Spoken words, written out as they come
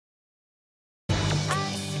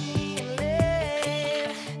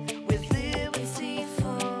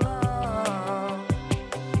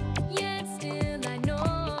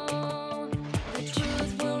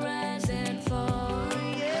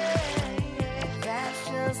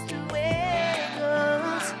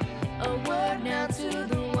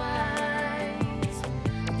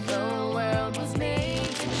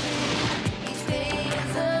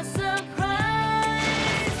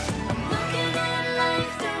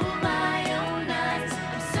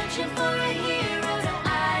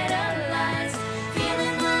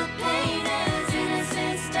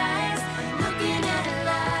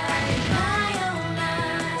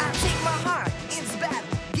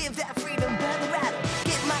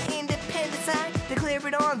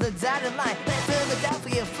Americans out of line. Let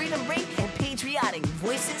Philadelphia freedom ring and patriotic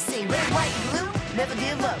voices sing. Red, white, blue, never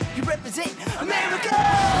give up. You represent America!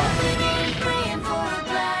 Hoping and praying for a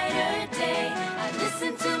brighter day. I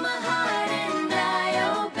listen to my heart and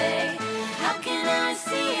I obey. How can I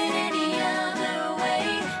see it any other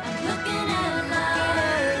way? I'm looking at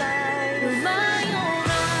life with my own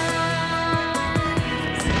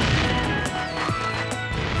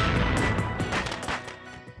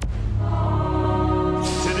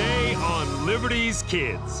eyes. Today on Liberty's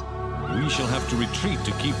Kids. We shall have to retreat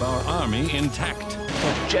to keep our army intact.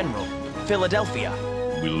 But General, Philadelphia.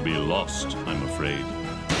 We'll be lost, I'm afraid.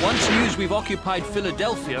 Once news we've occupied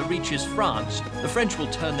Philadelphia reaches France, the French will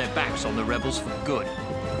turn their backs on the rebels for good.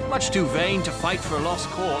 Much too vain to fight for a lost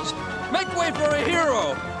cause. Make way for a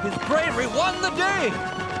hero! His bravery won the day!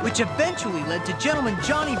 Which eventually led to Gentleman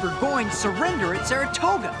Johnny Burgoyne's surrender at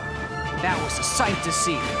Saratoga. That was a sight to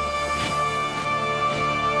see.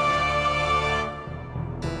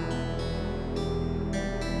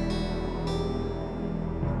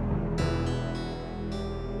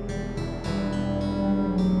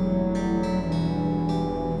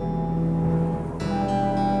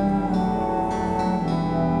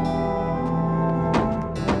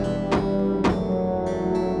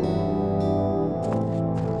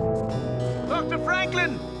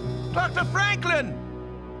 Dr. Franklin!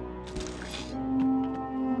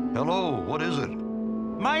 Hello, what is it?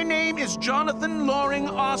 My name is Jonathan Loring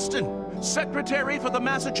Austin, Secretary for the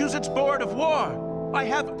Massachusetts Board of War. I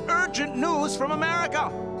have urgent news from America.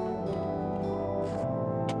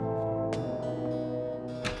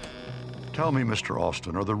 Tell me, Mr.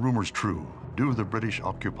 Austin, are the rumors true? Do the British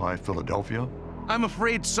occupy Philadelphia? I'm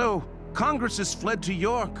afraid so. Congress has fled to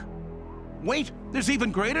York. Wait, there's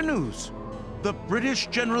even greater news. The British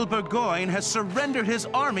General Burgoyne has surrendered his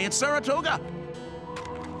army at Saratoga.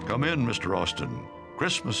 Come in, Mr. Austin.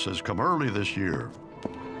 Christmas has come early this year.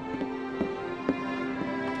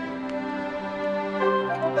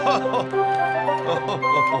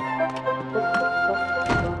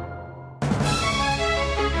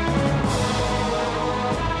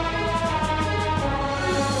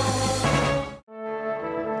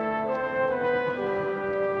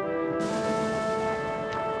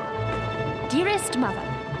 Dearest Mother,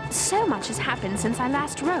 so much has happened since I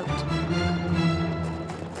last wrote.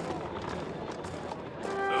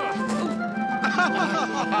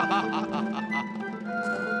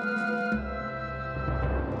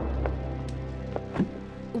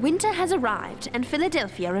 Winter has arrived, and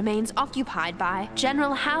Philadelphia remains occupied by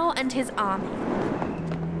General Howe and his army.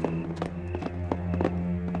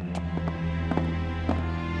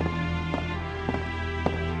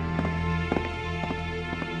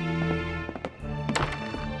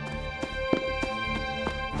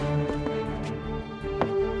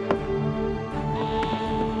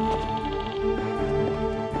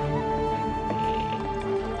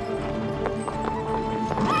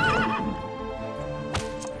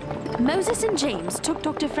 Moses and James took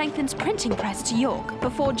Dr. Franklin's printing press to York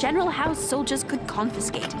before General Howe's soldiers could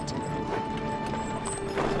confiscate it.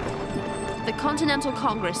 The Continental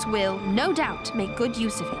Congress will, no doubt, make good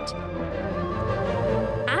use of it.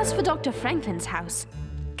 As for Dr. Franklin's house,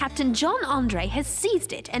 Captain John Andre has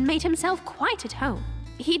seized it and made himself quite at home.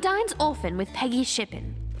 He dines often with Peggy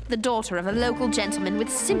Shippen, the daughter of a local gentleman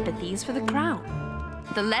with sympathies for the crown.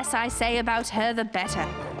 The less I say about her, the better.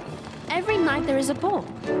 Every night there is a ball.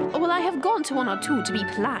 Well, I have gone to one or two to be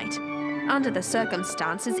polite. Under the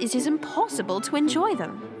circumstances, it is impossible to enjoy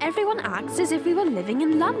them. Everyone acts as if we were living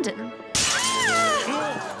in London.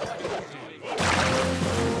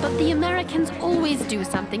 But the Americans always do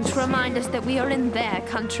something to remind us that we are in their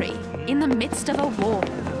country, in the midst of a war.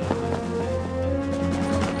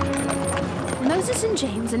 Moses and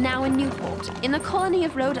James are now in Newport, in the colony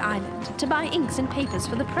of Rhode Island, to buy inks and papers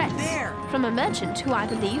for the press. There! From a merchant who I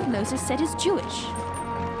believe Moses said is Jewish.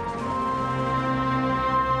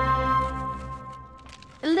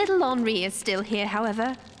 Little Henri is still here,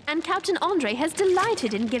 however, and Captain Andre has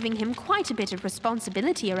delighted in giving him quite a bit of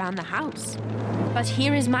responsibility around the house. But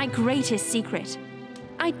here is my greatest secret.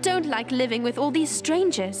 I don't like living with all these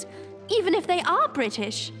strangers, even if they are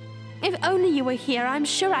British. If only you were here, I'm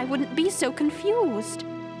sure I wouldn't be so confused.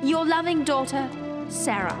 Your loving daughter,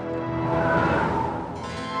 Sarah.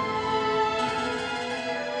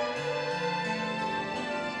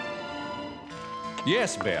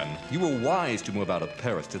 Yes, Ben, you were wise to move out of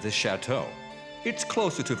Paris to this chateau. It's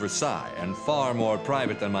closer to Versailles and far more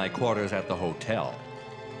private than my quarters at the hotel.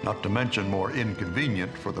 Not to mention more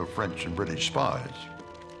inconvenient for the French and British spies.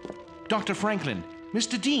 Dr. Franklin,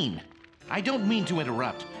 Mr. Dean, I don't mean to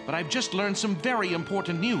interrupt, but I've just learned some very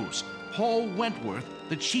important news. Paul Wentworth,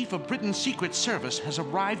 the chief of Britain's Secret Service, has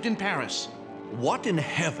arrived in Paris. What in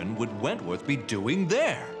heaven would Wentworth be doing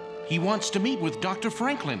there? He wants to meet with Dr.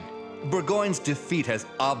 Franklin. Burgoyne's defeat has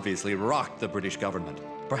obviously rocked the British government.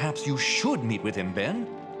 Perhaps you should meet with him, Ben?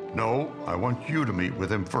 No, I want you to meet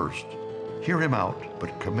with him first. Hear him out,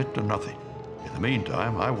 but commit to nothing. In the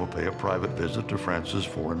meantime, I will pay a private visit to France's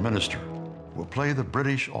foreign minister. We'll play the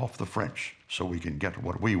British off the French so we can get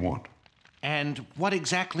what we want. And what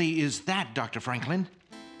exactly is that, Dr. Franklin?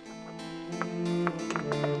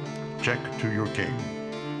 Check to your king.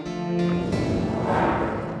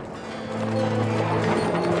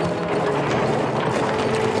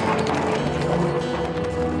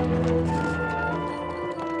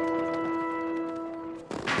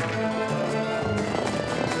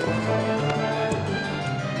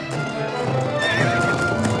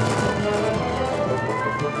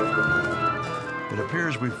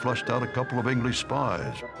 We've flushed out a couple of English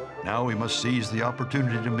spies. Now we must seize the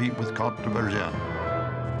opportunity to meet with Comte de Vergennes.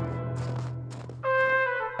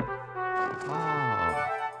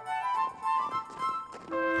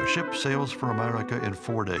 The ship sails for America in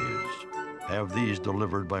 4 days. Have these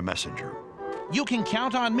delivered by messenger. You can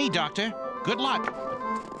count on me, Doctor. Good luck.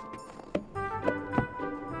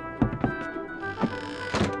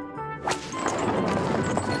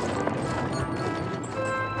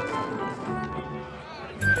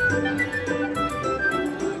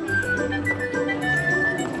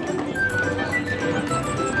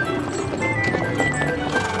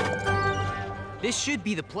 This should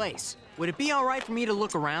be the place. Would it be all right for me to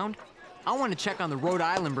look around? I want to check on the Rhode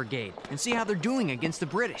Island Brigade and see how they're doing against the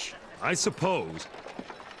British. I suppose.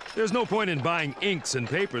 There's no point in buying inks and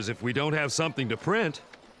papers if we don't have something to print.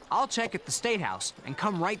 I'll check at the State House and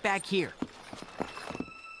come right back here.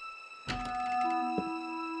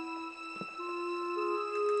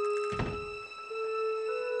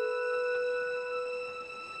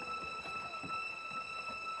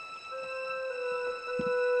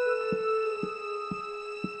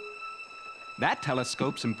 That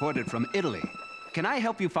telescope's imported from Italy. Can I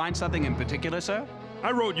help you find something in particular, sir?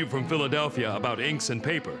 I wrote you from Philadelphia about inks and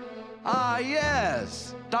paper. Ah,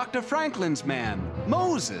 yes. Dr. Franklin's man,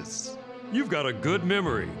 Moses. You've got a good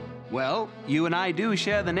memory. Well, you and I do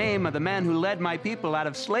share the name of the man who led my people out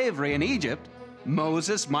of slavery in Egypt.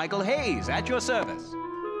 Moses Michael Hayes, at your service.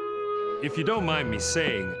 If you don't mind me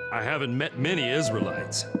saying, I haven't met many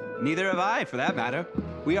Israelites. Neither have I, for that matter.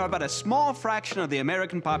 We are but a small fraction of the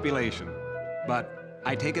American population. But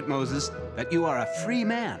I take it, Moses, that you are a free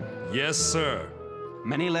man. Yes, sir.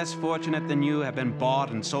 Many less fortunate than you have been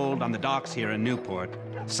bought and sold on the docks here in Newport.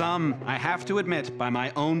 Some, I have to admit, by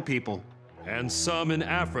my own people. And some in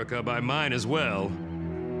Africa by mine as well.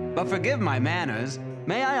 But forgive my manners.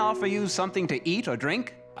 May I offer you something to eat or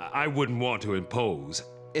drink? I wouldn't want to impose.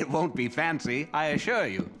 It won't be fancy, I assure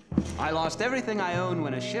you. I lost everything I own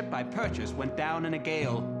when a ship I purchased went down in a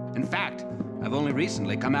gale. In fact, I've only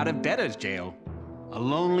recently come out of debtor's jail. A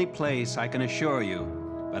lonely place, I can assure you.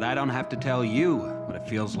 But I don't have to tell you what it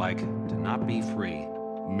feels like to not be free.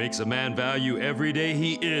 Makes a man value every day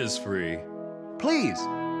he is free. Please.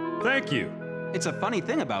 Thank you. It's a funny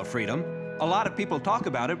thing about freedom. A lot of people talk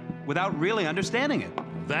about it without really understanding it.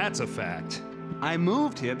 That's a fact. I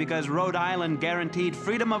moved here because Rhode Island guaranteed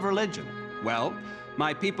freedom of religion. Well,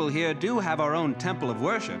 my people here do have our own temple of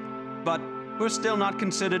worship, but we're still not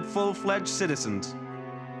considered full-fledged citizens.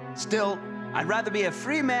 Still, I'd rather be a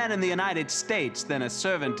free man in the United States than a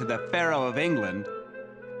servant to the Pharaoh of England.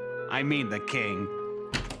 I mean the king.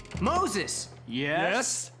 Moses!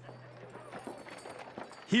 Yes?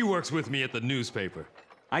 He works with me at the newspaper.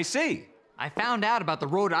 I see. I found out about the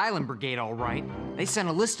Rhode Island Brigade, all right. They sent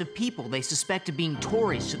a list of people they suspect of being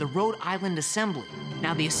Tories to the Rhode Island Assembly.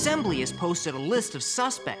 Now, the Assembly has posted a list of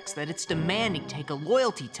suspects that it's demanding take a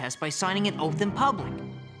loyalty test by signing an oath in public.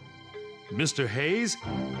 Mr. Hayes,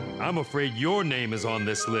 I'm afraid your name is on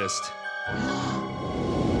this list.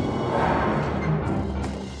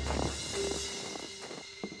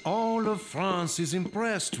 All of France is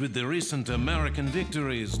impressed with the recent American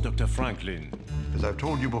victories, Dr. Franklin. As I've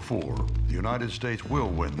told you before, the United States will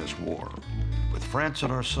win this war. With France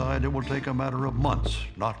at our side, it will take a matter of months,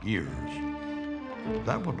 not years.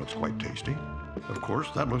 That one looks quite tasty. Of course,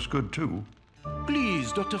 that looks good too.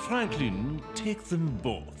 Please, Dr. Franklin, take them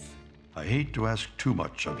both. I hate to ask too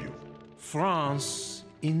much of you. France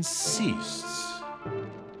insists.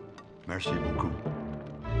 Merci beaucoup.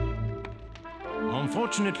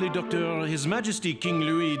 Unfortunately, Doctor, His Majesty King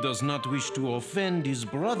Louis does not wish to offend his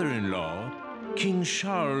brother-in-law, King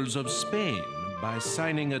Charles of Spain, by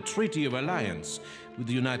signing a treaty of alliance with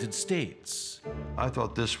the United States. I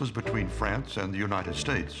thought this was between France and the United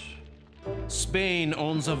States. Spain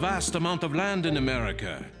owns a vast amount of land in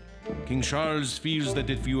America. King Charles feels that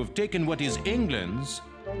if you have taken what is England's,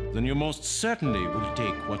 then you most certainly will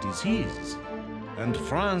take what is his. And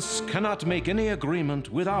France cannot make any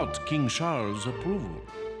agreement without King Charles' approval.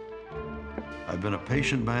 I've been a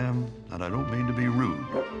patient man, and I don't mean to be rude,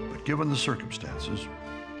 but given the circumstances...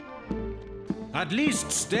 At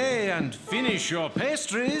least stay and finish your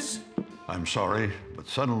pastries. I'm sorry, but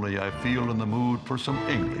suddenly I feel in the mood for some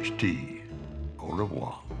English tea. Au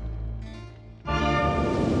revoir.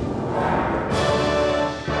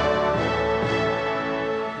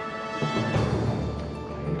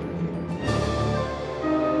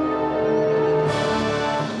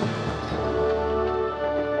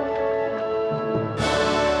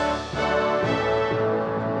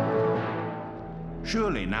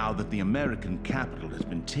 Surely now that the American capital has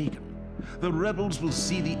been taken, the rebels will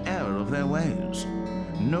see the error of their ways.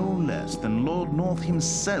 No less than Lord North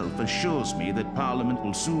himself assures me that Parliament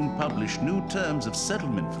will soon publish new terms of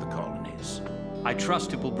settlement for the colonies. I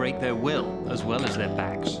trust it will break their will as well as their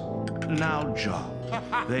backs. Now, John,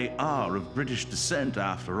 they are of British descent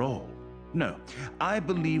after all. No, I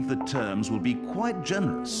believe the terms will be quite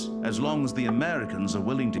generous as long as the Americans are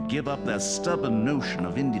willing to give up their stubborn notion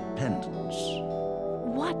of independence.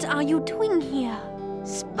 What are you doing here?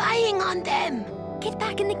 Spying on them! Get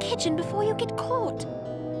back in the kitchen before you get caught.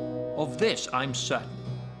 Of this, I'm certain.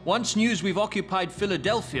 Once news we've occupied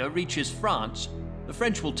Philadelphia reaches France, the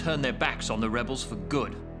French will turn their backs on the rebels for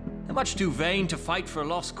good. They're much too vain to fight for a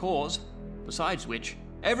lost cause. Besides which,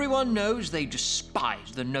 everyone knows they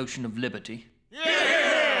despise the notion of liberty.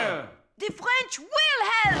 Yeah! The French will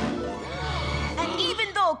help! And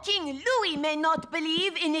even though King Louis may not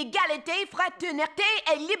believe in égalité, fraternité,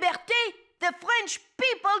 et liberté, the French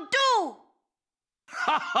people do!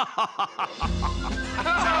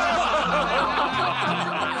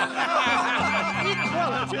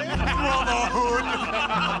 Equality, brotherhood,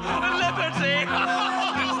 liberty!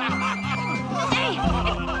 Hey,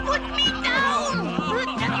 put me down!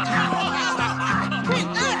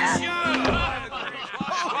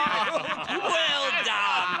 Well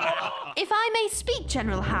done! If I may speak,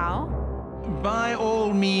 General Howe. By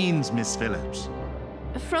all means, Miss Phillips.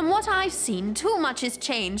 From what I've seen, too much has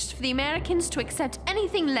changed for the Americans to accept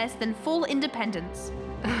anything less than full independence.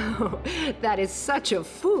 Oh, that is such a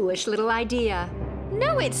foolish little idea.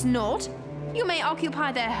 No, it's not. You may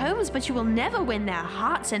occupy their homes, but you will never win their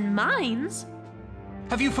hearts and minds.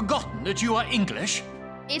 Have you forgotten that you are English?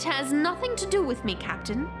 It has nothing to do with me,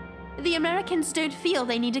 Captain. The Americans don't feel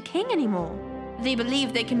they need a king anymore. They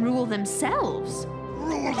believe they can rule themselves.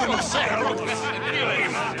 Rule themselves?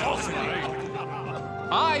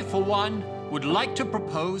 I, for one, would like to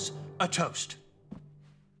propose a toast.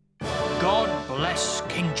 God bless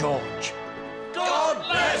King George. God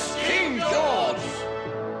bless King George!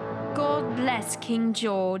 God bless King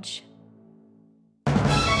George.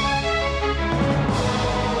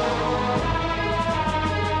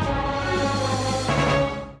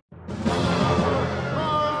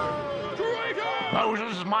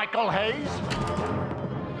 Moses Michael Hayes?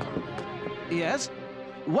 Yes?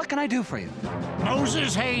 What can I do for you?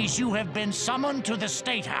 Moses Hayes, you have been summoned to the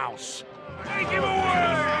State House. Take him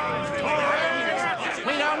away!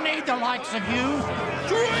 We don't need the likes of you.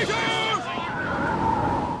 Traitors!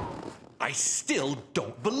 I still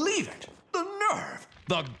don't believe it. The nerve,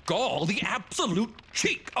 the gall, the absolute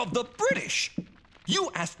cheek of the British.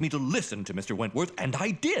 You asked me to listen to Mr. Wentworth, and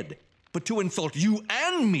I did. But to insult you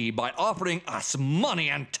and me by offering us money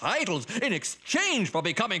and titles in exchange for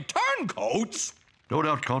becoming turncoats? No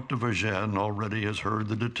doubt Count de Vergennes already has heard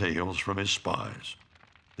the details from his spies.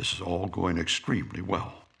 This is all going extremely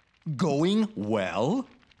well. Going well?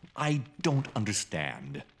 I don't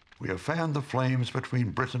understand. We have fanned the flames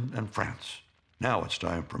between Britain and France. Now it's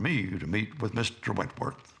time for me to meet with Mr.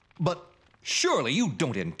 Wentworth. But surely you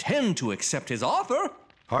don't intend to accept his offer?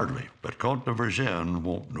 Hardly, but Count de Vergennes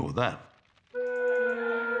won't know that. There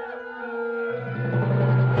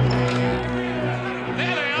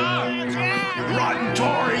they are! Rotten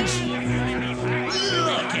Tories!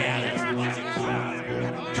 Look at it!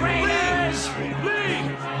 Traitors!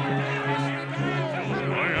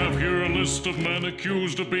 I have here a list of men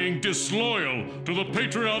accused of being disloyal to the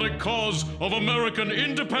patriotic cause of American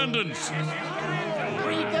independence.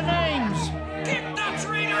 Read the names! Get the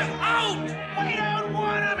traitors out! We don't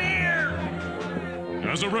want them here!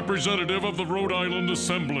 As a representative of the Rhode Island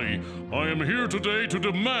Assembly, I am here today to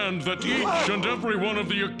demand that each and every one of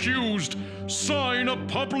the accused sign a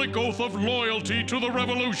public oath of loyalty to the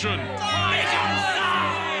revolution.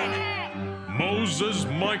 Moses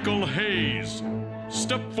Michael Hayes,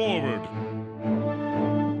 step forward.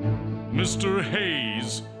 Mr.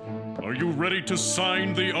 Hayes, are you ready to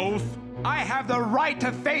sign the oath? I have the right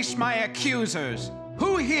to face my accusers.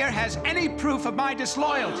 Who here has any proof of my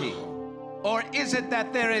disloyalty? Or is it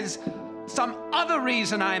that there is some other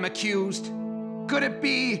reason I am accused? Could it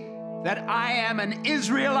be that I am an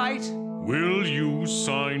Israelite? Will you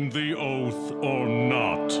sign the oath or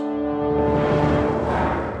not?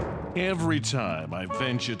 Every time I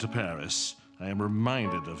venture to Paris, I am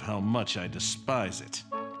reminded of how much I despise it.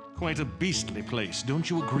 Quite a beastly place, don't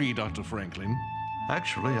you agree, Dr. Franklin?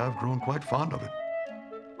 Actually, I've grown quite fond of it.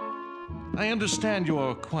 I understand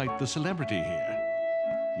you're quite the celebrity here.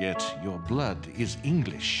 Yet your blood is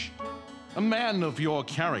English. A man of your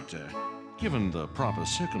character, given the proper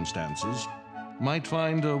circumstances, might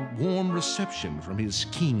find a warm reception from his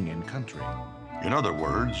king and country. In other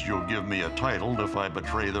words, you'll give me a title if I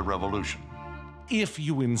betray the revolution. If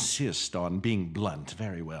you insist on being blunt,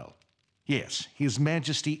 very well. Yes, His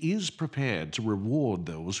Majesty is prepared to reward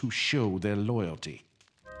those who show their loyalty.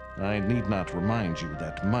 I need not remind you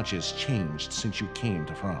that much has changed since you came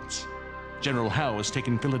to France. General Howe has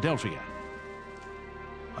taken Philadelphia.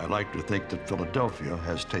 I like to think that Philadelphia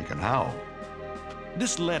has taken Howe.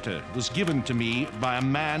 This letter was given to me by a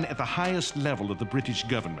man at the highest level of the British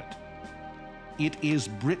government. It is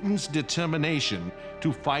Britain's determination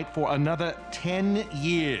to fight for another 10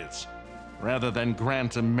 years, rather than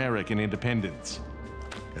grant American independence.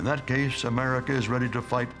 In that case, America is ready to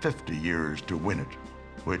fight 50 years to win it,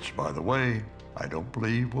 which, by the way, I don't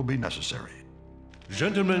believe will be necessary.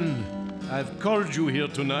 Gentlemen, I've called you here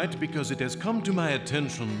tonight because it has come to my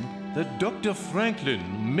attention that Dr.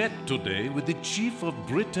 Franklin met today with the Chief of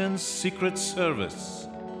Britain's Secret Service.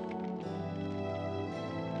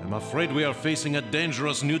 I'm afraid we are facing a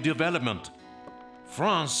dangerous new development.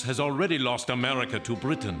 France has already lost America to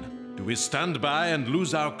Britain. Do we stand by and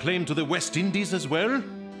lose our claim to the West Indies as well?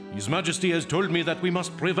 His Majesty has told me that we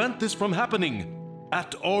must prevent this from happening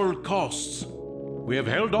at all costs. We have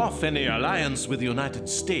held off any alliance with the United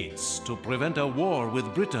States to prevent a war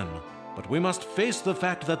with Britain, but we must face the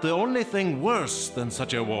fact that the only thing worse than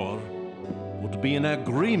such a war would be an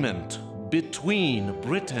agreement between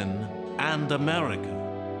Britain and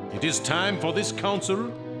America. It is time for this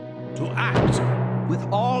council to act. With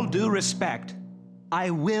all due respect, I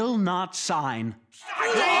will not sign.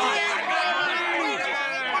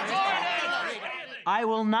 I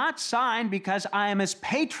will not sign because I am as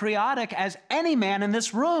patriotic as any man in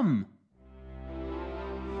this room.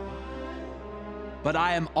 But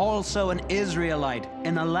I am also an Israelite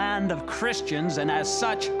in a land of Christians, and as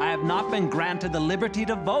such, I have not been granted the liberty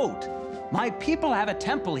to vote. My people have a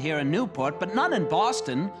temple here in Newport, but none in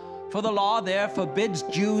Boston, for the law there forbids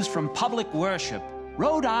Jews from public worship.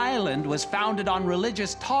 Rhode Island was founded on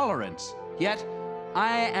religious tolerance, yet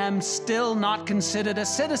I am still not considered a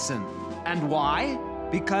citizen. And why?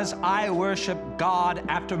 Because I worship God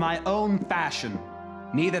after my own fashion.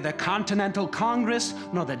 Neither the Continental Congress,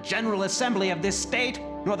 nor the General Assembly of this state,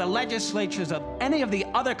 nor the legislatures of any of the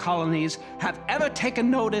other colonies have ever taken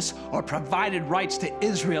notice or provided rights to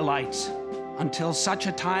Israelites. Until such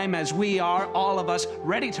a time as we are, all of us,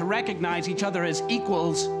 ready to recognize each other as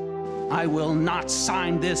equals, I will not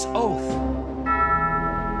sign this oath.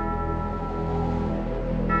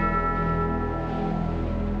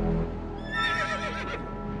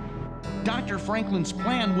 Dr. Franklin's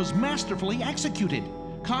plan was masterfully executed.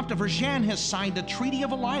 Comte de Vergennes has signed a treaty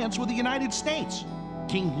of alliance with the United States.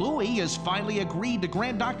 King Louis has finally agreed to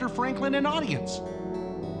grant Dr. Franklin an audience.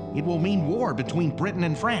 It will mean war between Britain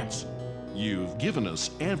and France. You've given us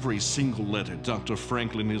every single letter Dr.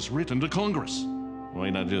 Franklin has written to Congress. Why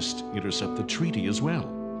not just intercept the treaty as well?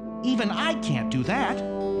 Even I can't do that.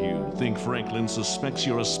 You think Franklin suspects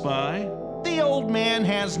you're a spy? The old man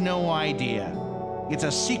has no idea. It's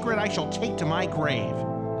a secret I shall take to my grave.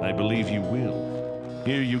 I believe you will.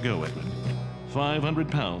 Here you go, Edmund. 500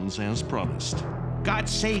 pounds as promised. God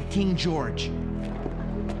save King George.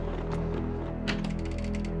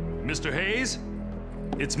 Mr. Hayes,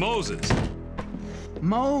 it's Moses.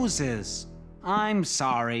 Moses, I'm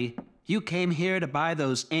sorry. You came here to buy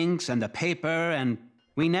those inks and the paper, and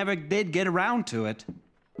we never did get around to it.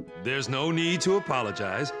 There's no need to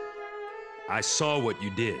apologize. I saw what you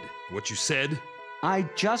did, what you said. I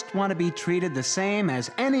just want to be treated the same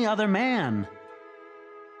as any other man.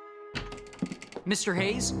 Mr.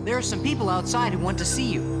 Hayes, there are some people outside who want to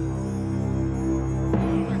see you.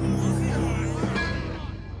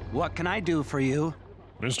 What can I do for you?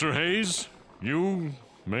 Mr. Hayes, you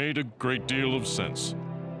made a great deal of sense.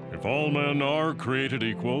 If all men are created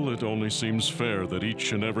equal, it only seems fair that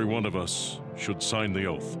each and every one of us should sign the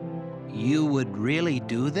oath. You would really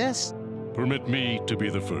do this? Permit me to be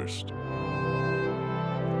the first.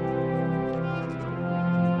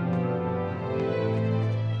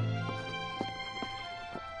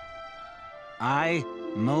 I,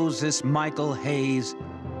 Moses Michael Hayes,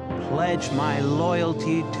 pledge my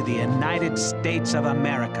loyalty to the United States of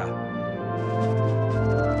America.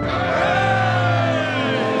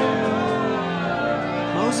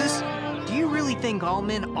 Moses, do you really think all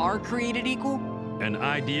men are created equal? An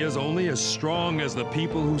idea's only as strong as the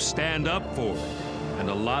people who stand up for it. And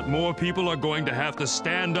a lot more people are going to have to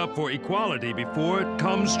stand up for equality before it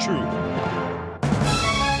comes true.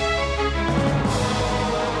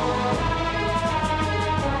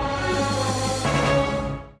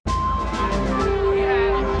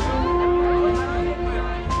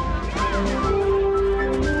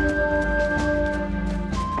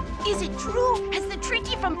 Is it true? Has the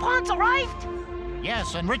treaty from France arrived?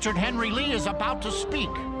 Yes, and Richard Henry Lee is about to speak.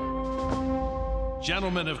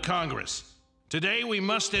 Gentlemen of Congress, today we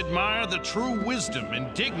must admire the true wisdom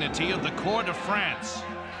and dignity of the court of France.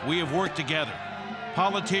 We have worked together,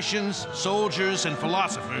 politicians, soldiers, and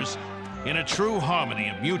philosophers, in a true harmony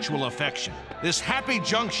of mutual affection. This happy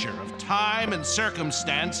juncture of time and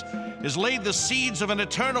circumstance has laid the seeds of an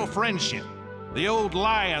eternal friendship. The old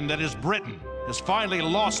lion that is Britain has finally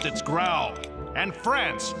lost its growl, and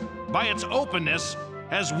France, by its openness,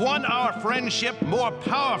 has won our friendship more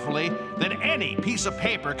powerfully than any piece of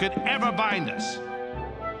paper could ever bind us.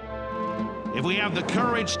 If we have the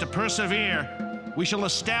courage to persevere, we shall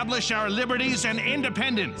establish our liberties and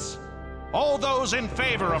independence. All those in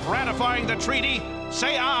favor of ratifying the treaty,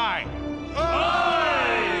 say aye.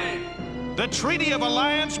 Aye! The Treaty of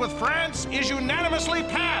Alliance with France is unanimously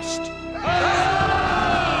passed.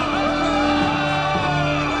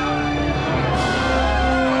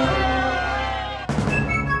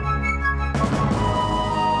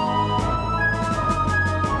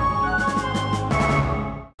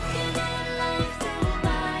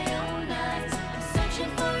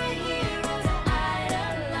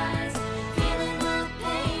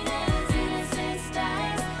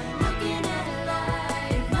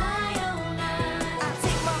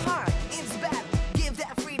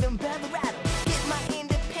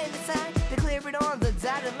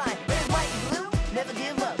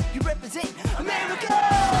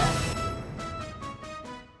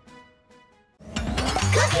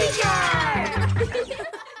 Cookie jar!